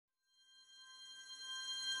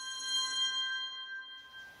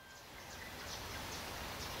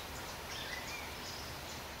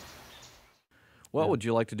Well, would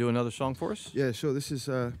you like to do another song for us? Yeah, sure. This is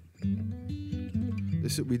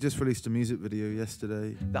we just released a music video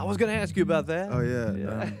yesterday. I was going to ask you about that. Oh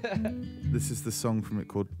yeah. This is the song from it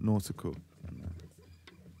called Nautical.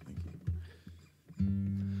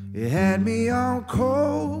 It had me on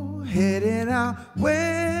cold, heading out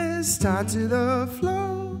west, tied to the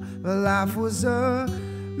floor. My life was a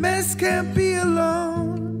mess, can't be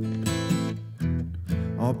alone.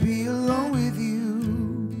 I'll be alone with you.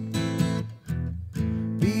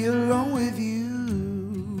 Be alone with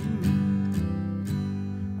you.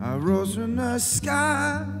 I rose from the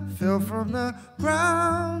sky, fell from the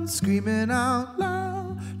ground, screaming out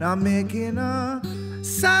loud. Now making a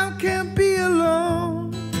sound, can't be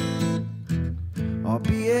alone. I'll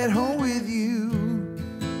be at home with you.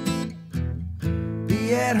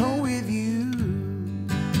 Be at home with you.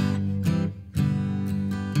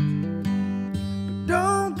 But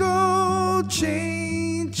don't go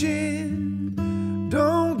changing.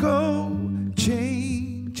 Don't go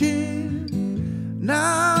changing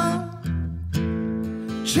now.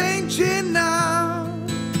 Changing now.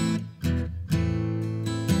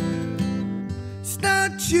 It's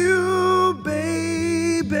not you,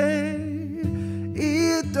 baby.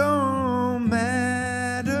 It don't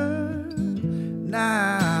matter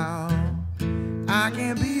now. I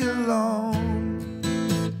can't be alone.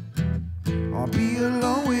 I'll be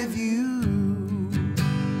alone with you.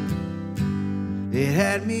 It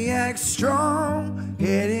had me act strong,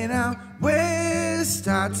 heading out west,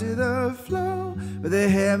 tied to the floor. But the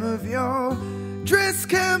hem of your dress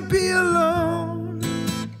can't be alone.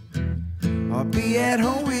 I'll be at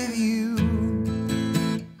home with you.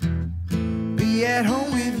 Be at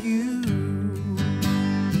home with you.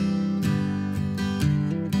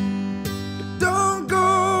 But don't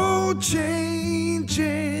go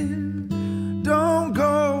changing. Don't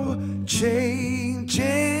go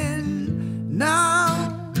changing now.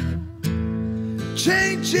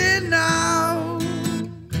 Changing now.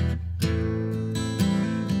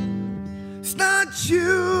 It's not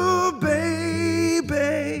you, baby.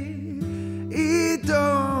 It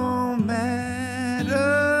don't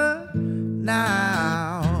matter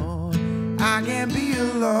now. I can't be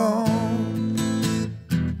alone.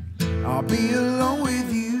 I'll be alone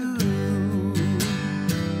with you.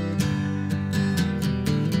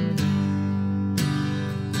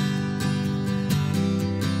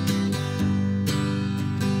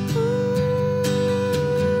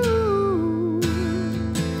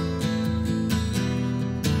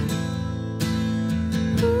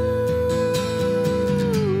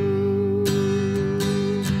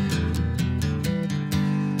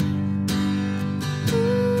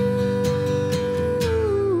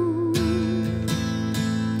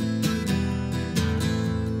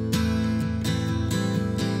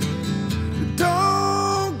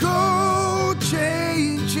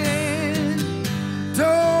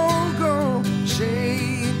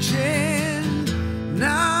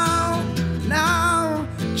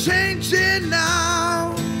 Changing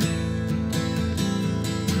now.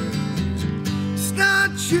 It's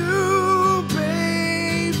not you,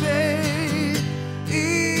 baby.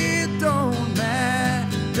 It don't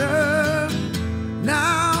matter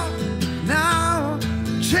now. Now,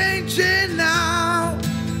 changing now.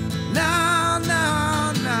 Now,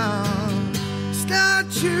 now, now. It's not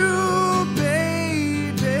you,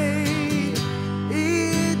 baby.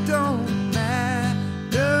 It don't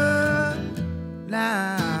matter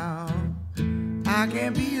now. I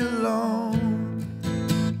can't be alone.